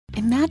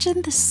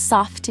Imagine the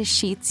softest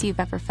sheets you've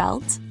ever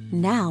felt.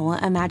 Now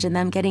imagine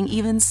them getting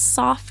even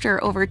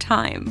softer over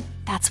time.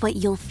 That's what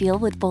you'll feel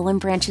with Boll &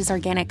 Branch's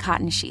organic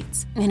cotton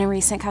sheets. In a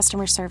recent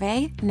customer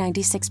survey,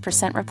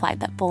 96% replied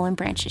that Boll &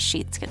 Branch's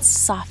sheets get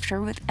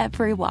softer with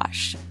every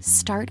wash.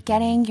 Start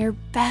getting your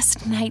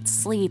best night's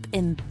sleep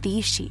in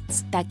these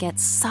sheets that get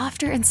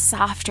softer and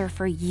softer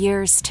for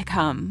years to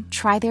come.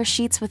 Try their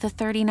sheets with a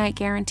 30-night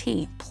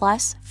guarantee,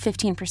 plus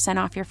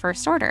 15% off your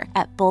first order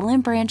at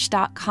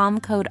bollandbranch.com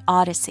code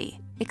Odyssey.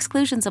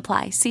 Exclusions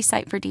apply. See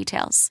site for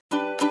details.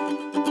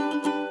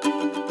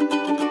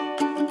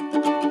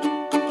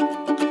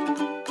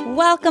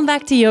 Welcome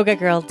back to Yoga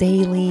Girl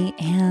Daily,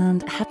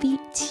 and happy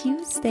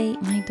Tuesday,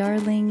 my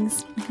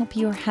darlings. I hope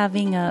you are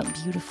having a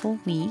beautiful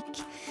week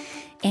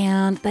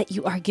and that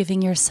you are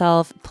giving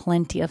yourself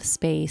plenty of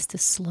space to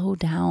slow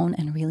down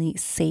and really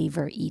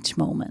savor each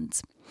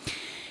moment.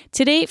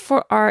 Today,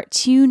 for our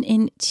Tune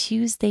In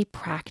Tuesday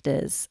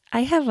practice,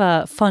 I have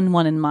a fun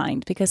one in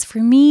mind because for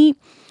me,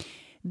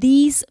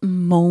 these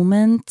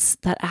moments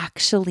that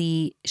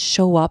actually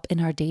show up in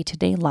our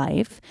day-to-day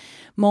life,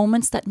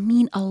 moments that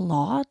mean a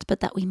lot, but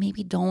that we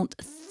maybe don't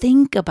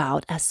think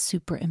about as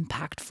super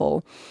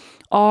impactful,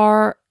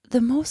 are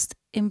the most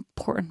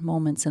important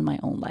moments in my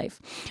own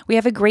life. We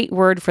have a great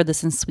word for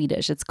this in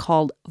Swedish. It's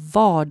called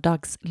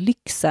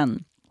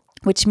vardagslyxen,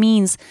 which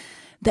means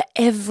the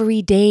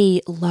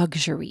everyday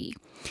luxury.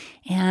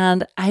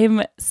 And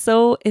I'm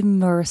so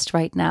immersed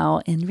right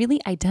now in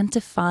really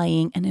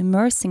identifying and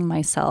immersing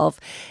myself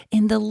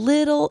in the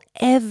little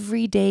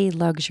everyday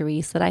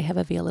luxuries that I have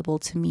available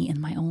to me in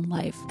my own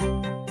life.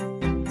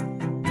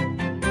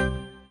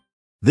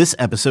 This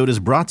episode is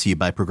brought to you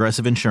by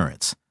Progressive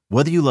Insurance.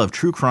 Whether you love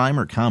true crime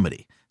or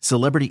comedy,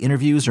 celebrity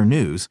interviews or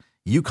news,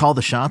 you call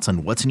the shots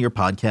on what's in your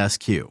podcast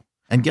queue.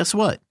 And guess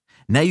what?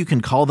 Now you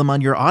can call them on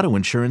your auto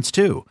insurance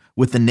too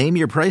with the Name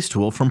Your Price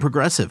tool from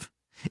Progressive.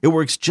 It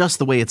works just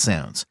the way it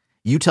sounds.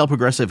 You tell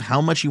Progressive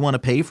how much you want to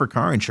pay for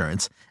car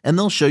insurance, and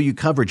they'll show you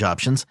coverage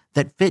options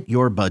that fit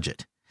your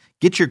budget.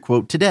 Get your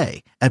quote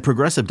today at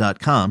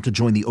Progressive.com to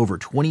join the over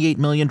 28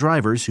 million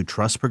drivers who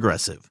trust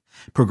Progressive.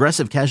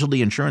 Progressive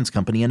Casualty Insurance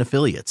Company and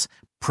Affiliates.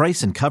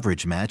 Price and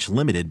coverage match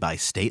limited by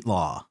state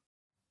law.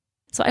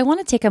 So I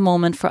want to take a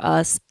moment for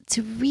us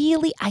to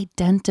really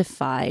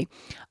identify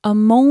a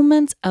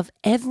moment of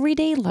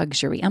everyday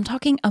luxury. I'm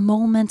talking a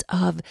moment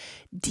of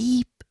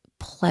deep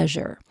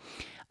pleasure.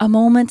 A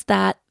moment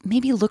that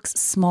maybe looks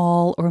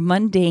small or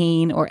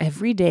mundane or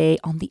everyday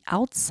on the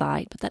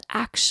outside, but that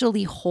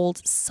actually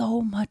holds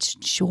so much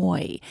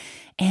joy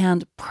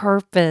and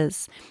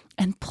purpose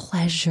and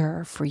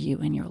pleasure for you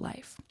in your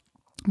life.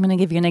 I'm going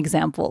to give you an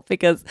example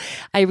because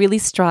I really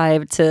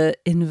strive to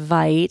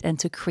invite and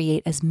to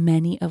create as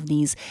many of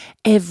these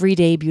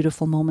everyday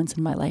beautiful moments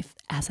in my life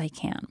as I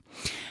can.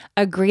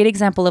 A great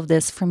example of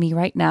this for me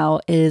right now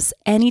is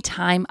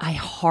anytime I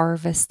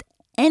harvest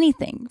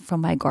anything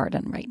from my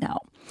garden right now.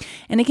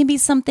 And it can be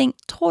something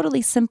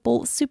totally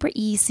simple, super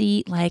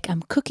easy, like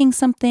I'm cooking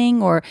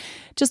something, or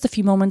just a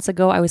few moments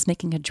ago, I was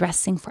making a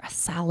dressing for a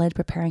salad,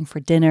 preparing for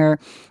dinner.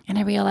 And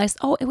I realized,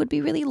 it would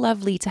be really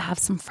lovely to have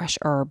some fresh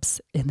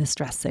herbs in this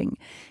dressing.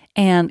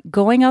 And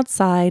going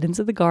outside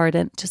into the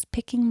garden, just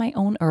picking my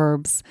own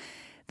herbs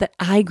that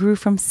I grew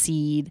from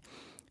seed,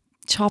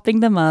 chopping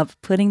them up,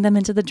 putting them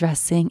into the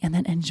dressing, and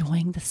then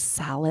enjoying the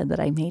salad that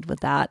I made with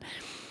that.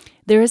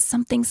 There is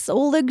something so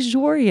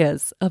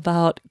luxurious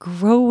about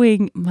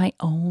growing my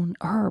own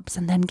herbs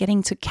and then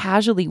getting to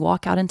casually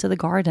walk out into the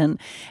garden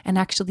and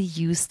actually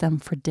use them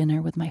for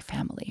dinner with my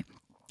family.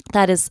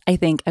 That is, I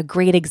think, a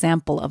great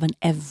example of an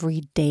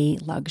everyday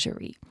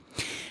luxury.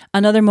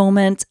 Another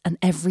moment, an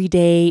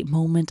everyday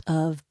moment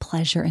of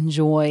pleasure and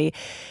joy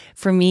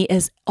for me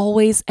is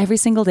always every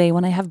single day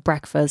when I have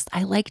breakfast,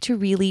 I like to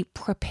really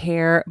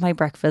prepare my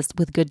breakfast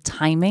with good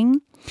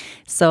timing.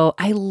 So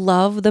I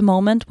love the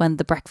moment when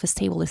the breakfast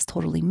table is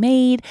totally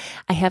made.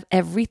 I have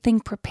everything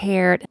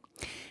prepared.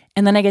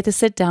 And then I get to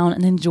sit down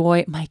and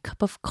enjoy my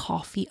cup of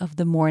coffee of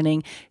the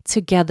morning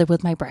together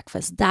with my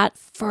breakfast. That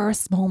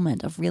first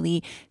moment of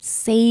really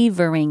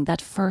savoring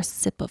that first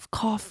sip of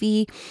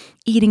coffee,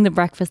 eating the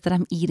breakfast that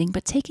I'm eating,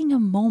 but taking a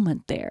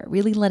moment there,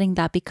 really letting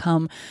that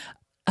become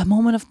a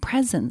moment of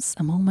presence,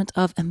 a moment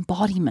of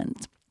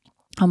embodiment.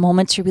 A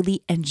moment to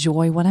really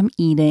enjoy what I'm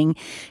eating,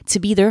 to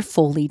be there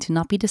fully, to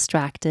not be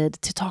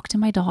distracted, to talk to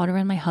my daughter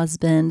and my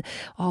husband,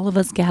 all of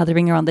us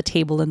gathering around the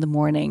table in the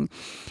morning.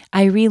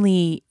 I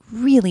really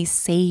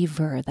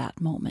savor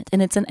that moment.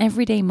 And it's an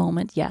everyday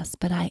moment, yes,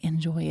 but I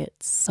enjoy it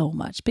so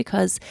much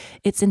because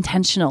it's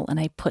intentional and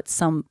I put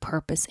some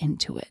purpose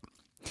into it.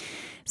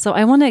 So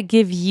I want to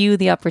give you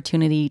the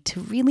opportunity to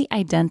really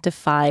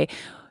identify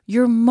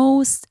your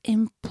most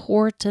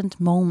important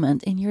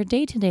moment in your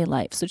day-to-day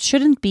life. So it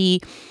shouldn't be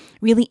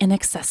really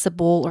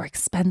inaccessible or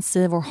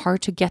expensive or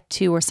hard to get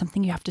to or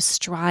something you have to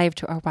strive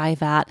to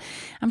arrive at.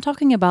 I'm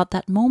talking about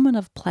that moment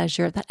of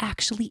pleasure that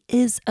actually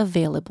is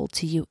available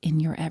to you in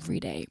your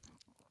everyday.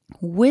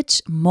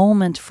 Which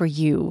moment for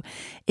you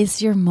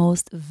is your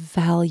most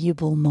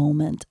valuable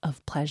moment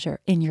of pleasure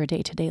in your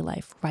day-to-day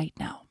life right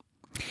now?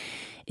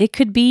 It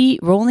could be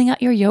rolling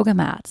out your yoga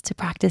mat to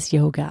practice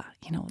yoga,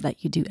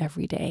 that you do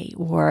every day,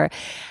 or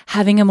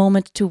having a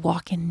moment to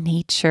walk in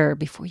nature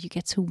before you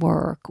get to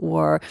work,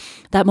 or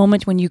that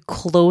moment when you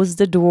close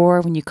the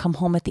door, when you come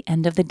home at the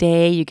end of the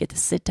day, you get to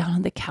sit down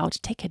on the couch,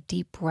 take a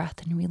deep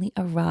breath and really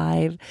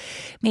arrive.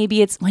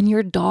 Maybe it's when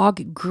your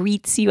dog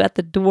greets you at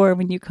the door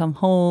when you come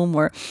home,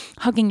 or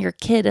hugging your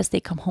kid as they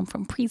come home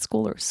from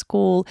preschool or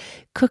school,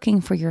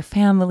 cooking for your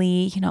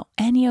family,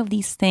 any of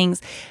these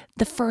things.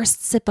 The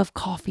first sip of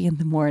coffee in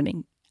the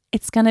morning.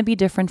 It's going to be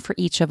different for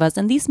each of us.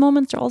 And these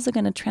moments are also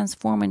going to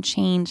transform and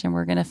change, and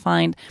we're going to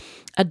find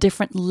a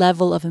different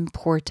level of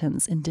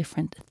importance in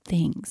different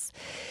things.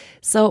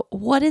 So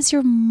what is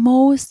your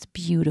most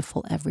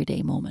beautiful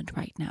everyday moment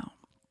right now?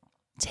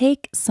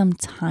 Take some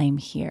time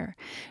here.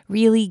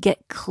 Really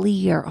get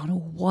clear on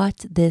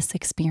what this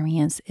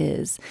experience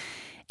is.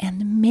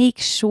 And make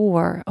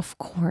sure, of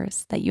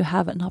course, that you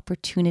have an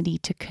opportunity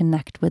to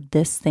connect with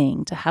this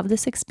thing, to have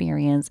this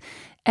experience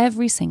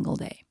every single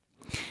day.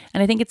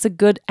 And I think it's a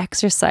good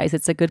exercise.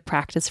 It's a good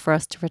practice for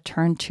us to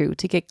return to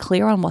get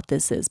clear on what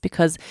this is.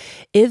 Because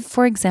if,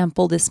 for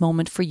example, this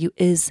moment for you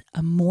is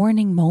a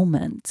morning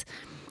moment,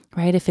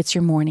 right? If it's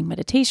your morning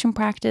meditation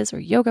practice or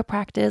yoga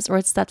practice, or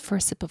it's that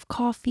first sip of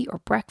coffee or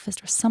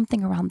breakfast or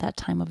something around that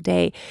time of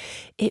day,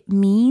 it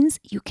means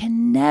you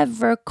can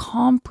never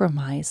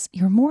compromise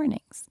your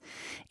mornings.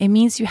 It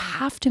means you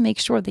have to make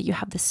sure that you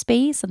have the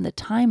space and the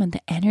time and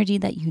the energy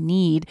that you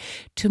need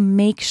to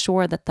make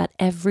sure that that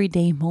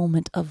everyday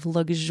moment of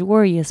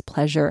luxurious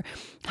pleasure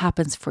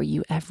happens for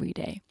you every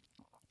day.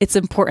 It's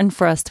important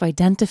for us to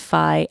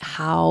identify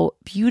how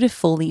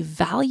beautifully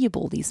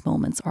valuable these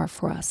moments are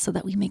for us so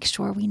that we make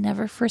sure we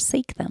never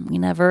forsake them, we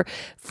never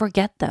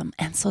forget them,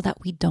 and so that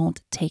we don't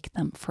take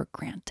them for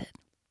granted.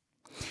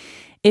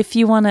 If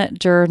you want to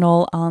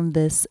journal on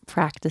this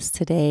practice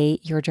today,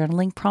 your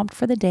journaling prompt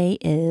for the day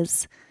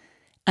is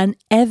an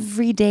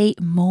everyday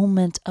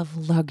moment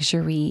of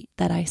luxury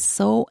that I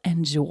so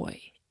enjoy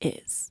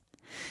is.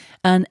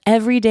 An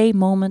everyday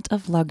moment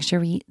of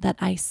luxury that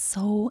I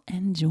so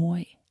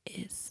enjoy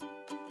is.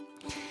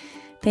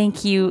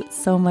 Thank you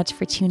so much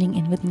for tuning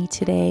in with me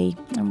today.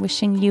 I'm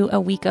wishing you a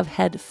week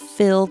ahead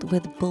filled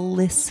with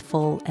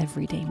blissful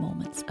everyday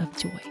moments of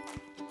joy.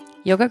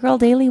 Yoga Girl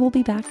Daily will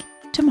be back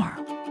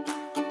tomorrow.